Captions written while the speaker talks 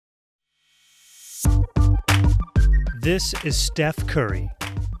This is Steph Curry,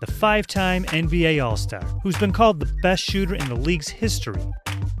 the 5-time NBA All-Star, who's been called the best shooter in the league's history.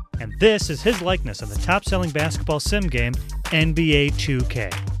 And this is his likeness in the top-selling basketball sim game, NBA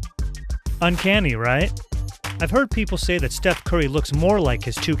 2K. Uncanny, right? I've heard people say that Steph Curry looks more like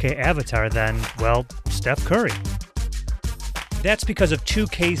his 2K avatar than, well, Steph Curry. That's because of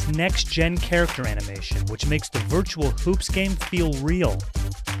 2K's next-gen character animation, which makes the virtual hoops game feel real.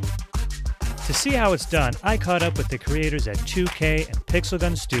 To see how it's done, I caught up with the creators at 2K and Pixel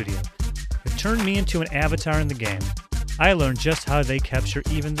Gun Studio, who turned me into an avatar in the game. I learned just how they capture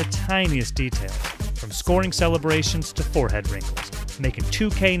even the tiniest details, from scoring celebrations to forehead wrinkles, making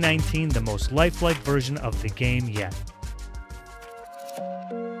 2K19 the most lifelike version of the game yet.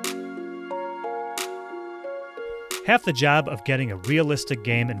 Half the job of getting a realistic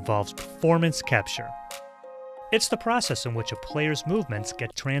game involves performance capture. It's the process in which a player's movements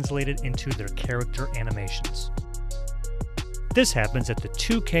get translated into their character animations. This happens at the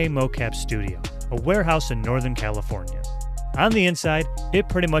 2K mocap studio, a warehouse in Northern California. On the inside, it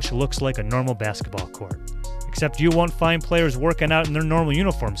pretty much looks like a normal basketball court, except you won't find players working out in their normal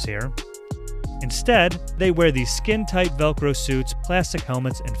uniforms here. Instead, they wear these skin-tight Velcro suits, plastic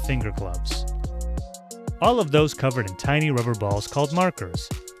helmets, and finger gloves. All of those covered in tiny rubber balls called markers,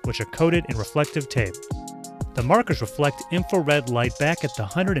 which are coated in reflective tape. The markers reflect infrared light back at the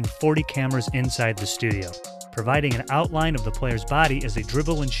 140 cameras inside the studio, providing an outline of the player's body as they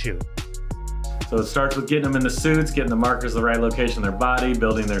dribble and shoot. So it starts with getting them in the suits, getting the markers in the right location in their body,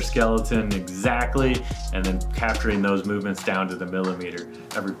 building their skeleton exactly, and then capturing those movements down to the millimeter.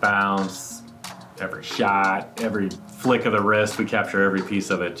 Every bounce, every shot, every flick of the wrist, we capture every piece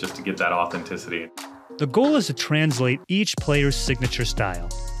of it just to get that authenticity. The goal is to translate each player's signature style,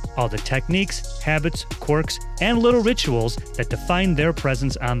 all the techniques, habits, quirks, and little rituals that define their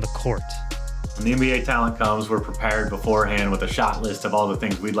presence on the court. When the NBA talent comes, we're prepared beforehand with a shot list of all the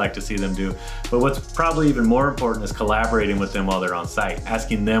things we'd like to see them do. But what's probably even more important is collaborating with them while they're on site,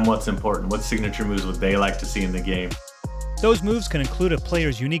 asking them what's important, what signature moves would they like to see in the game. Those moves can include a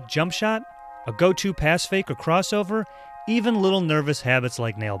player's unique jump shot, a go-to pass fake or crossover, even little nervous habits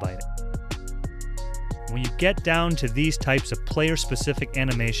like nail biting. When you get down to these types of player-specific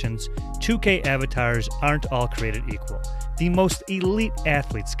animations, 2K avatars aren't all created equal. The most elite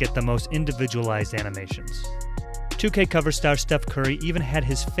athletes get the most individualized animations. 2K cover star Steph Curry even had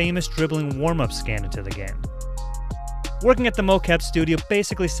his famous dribbling warm-up scanned into the game. Working at the mocap studio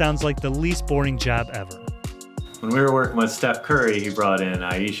basically sounds like the least boring job ever. When we were working with Steph Curry, he brought in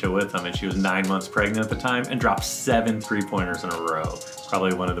Aisha with him, and she was 9 months pregnant at the time and dropped 7 3-pointers in a row.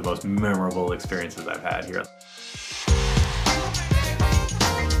 Probably one of the most memorable experiences I've had here.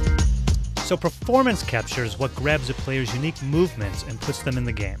 So performance capture is what grabs a player's unique movements and puts them in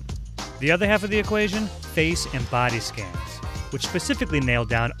the game. The other half of the equation, face and body scans, which specifically nail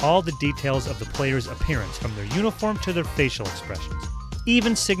down all the details of the player's appearance, from their uniform to their facial expressions,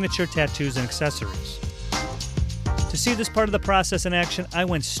 even signature tattoos and accessories. To see this part of the process in action, I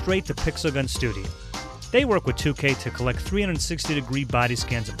went straight to Pixel Gun Studio. They work with 2K to collect 360-degree body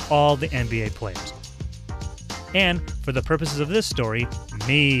scans of all the NBA players. And, for the purposes of this story,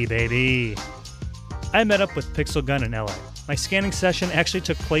 me, baby. I met up with Pixel Gun in LA. My scanning session actually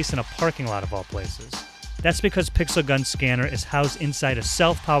took place in a parking lot of all places. That's because Pixel Gun's scanner is housed inside a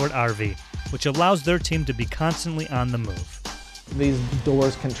self-powered RV, which allows their team to be constantly on the move. These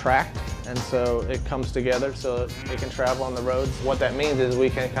doors contract, and so it comes together so it can travel on the roads. What that means is we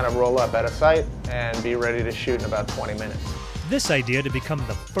can kind of roll up at a site and be ready to shoot in about 20 minutes. This idea to become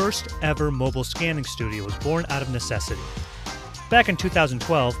the first ever mobile scanning studio was born out of necessity. Back in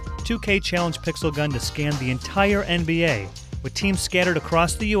 2012, 2K challenged Pixel Gun to scan the entire NBA, with teams scattered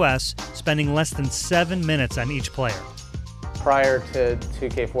across the US, spending less than 7 minutes on each player. Prior to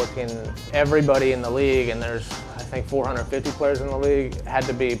 2K14, everybody in the league, and there's I think 450 players in the league, had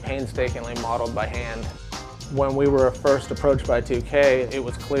to be painstakingly modeled by hand. When we were first approached by 2K, it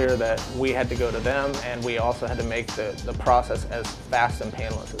was clear that we had to go to them, and we also had to make the process as fast and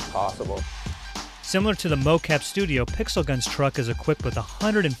painless as possible. Similar to the mocap studio, Pixel Gun's truck is equipped with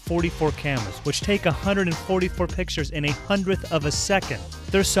 144 cameras, which take 144 pictures in 1/100th of a second.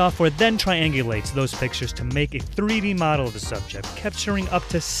 Their software then triangulates those pictures to make a 3D model of the subject, capturing up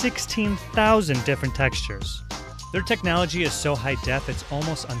to 16,000 different textures. Their technology is so high def, it's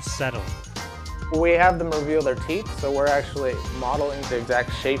almost unsettling. We have them reveal their teeth, so we're actually modeling the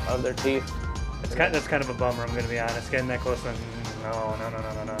exact shape of their teeth. That's kind of a bummer, I'm going to be honest. Getting that close,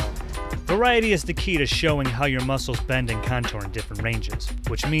 no. Variety is the key to showing how your muscles bend and contour in different ranges,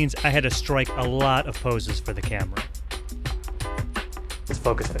 which means I had to strike a lot of poses for the camera. It's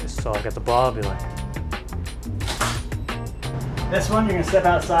focus face, so I'll get the ball, I'll be like... This one, you're gonna step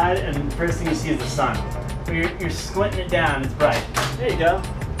outside, and the first thing you see is the sun. But you're squinting it down, it's bright. There you go.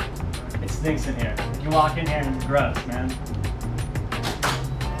 It stinks in here. You walk in here and it's gross, man.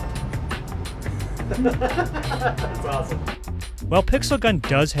 That's awesome. While Pixel Gun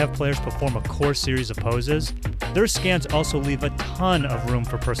does have players perform a core series of poses, their scans also leave a ton of room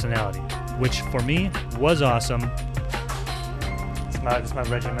for personality, which for me was awesome. It's my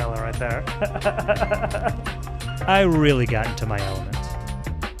Reggie Miller right there. I really got into my element.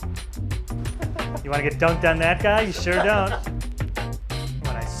 You want to get dunked on that guy? You sure don't.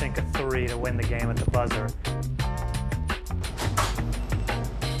 When I sink a 3 to win the game at the buzzer.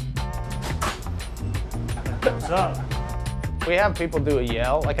 What's up? We have people do a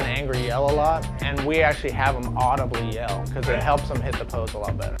yell, like an angry yell a lot, and we actually have them audibly yell because it helps them hit the pose a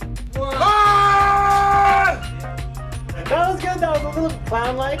lot better. That was good. That was a little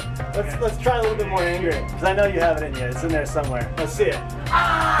clown-like. Let's try a little bit more angry, because I know you have it in you. It's in there somewhere. Let's see it.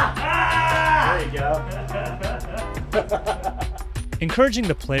 There you go. Encouraging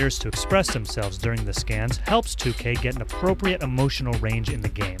the players to express themselves during the scans helps 2K get an appropriate emotional range in the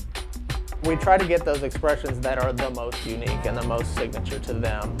game. We try to get those expressions that are the most unique and the most signature to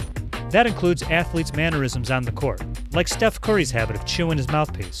them. That includes athletes' mannerisms on the court, like Steph Curry's habit of chewing his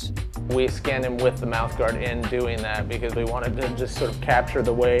mouthpiece. We scanned him with the mouth guard in doing that because we wanted to just sort of capture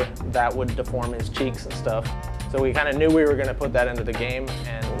the way that would deform his cheeks and stuff. So we kind of knew we were going to put that into the game,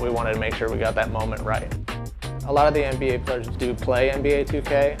 and we wanted to make sure we got that moment right. A lot of the NBA players do play NBA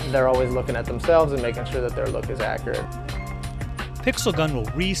 2K. They're always looking at themselves and making sure that their look is accurate. Pixel Gun will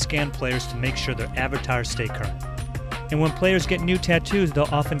re-scan players to make sure their avatars stay current. And when players get new tattoos, they'll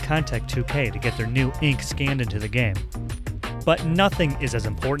often contact 2K to get their new ink scanned into the game. But nothing is as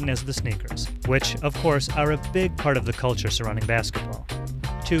important as the sneakers, which, of course, are a big part of the culture surrounding basketball.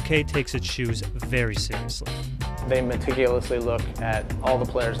 2K takes its shoes very seriously. They meticulously look at all the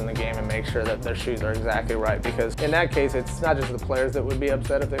players in the game and make sure that their shoes are exactly right, because in that case, it's not just the players that would be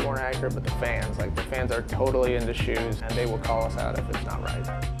upset if they weren't accurate, but the fans. Like, the fans are totally into shoes, and they will call us out if it's not right.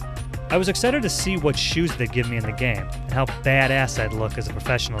 I was excited to see what shoes they'd give me in the game, and how badass I'd look as a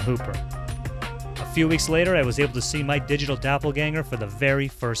professional hooper. A few weeks later, I was able to see my digital doppelganger for the very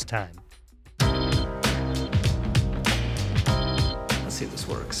first time. Let's see if this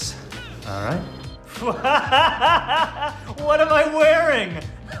works. All right. What am I wearing?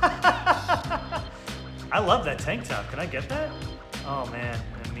 I love that tank top. Can I get that? Oh man,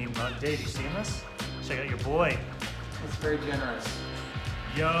 I mean, Dave, you seen this? Check out your boy. It's very generous.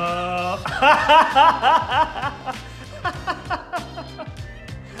 Yo!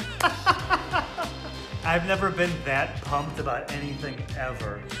 I've never been that pumped about anything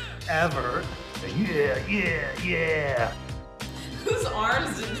ever. Ever. Yeah. Whose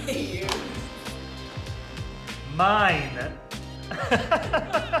arms did they use? Mine.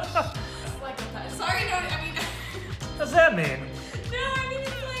 Sorry, no, I mean. What's that mean? No, I mean,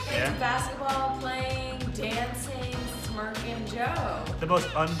 it's like basketball, playing, dancing, smirking Joe. The most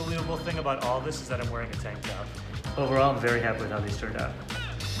unbelievable thing about all this is that I'm wearing a tank top. Overall, I'm very happy with how these turned out.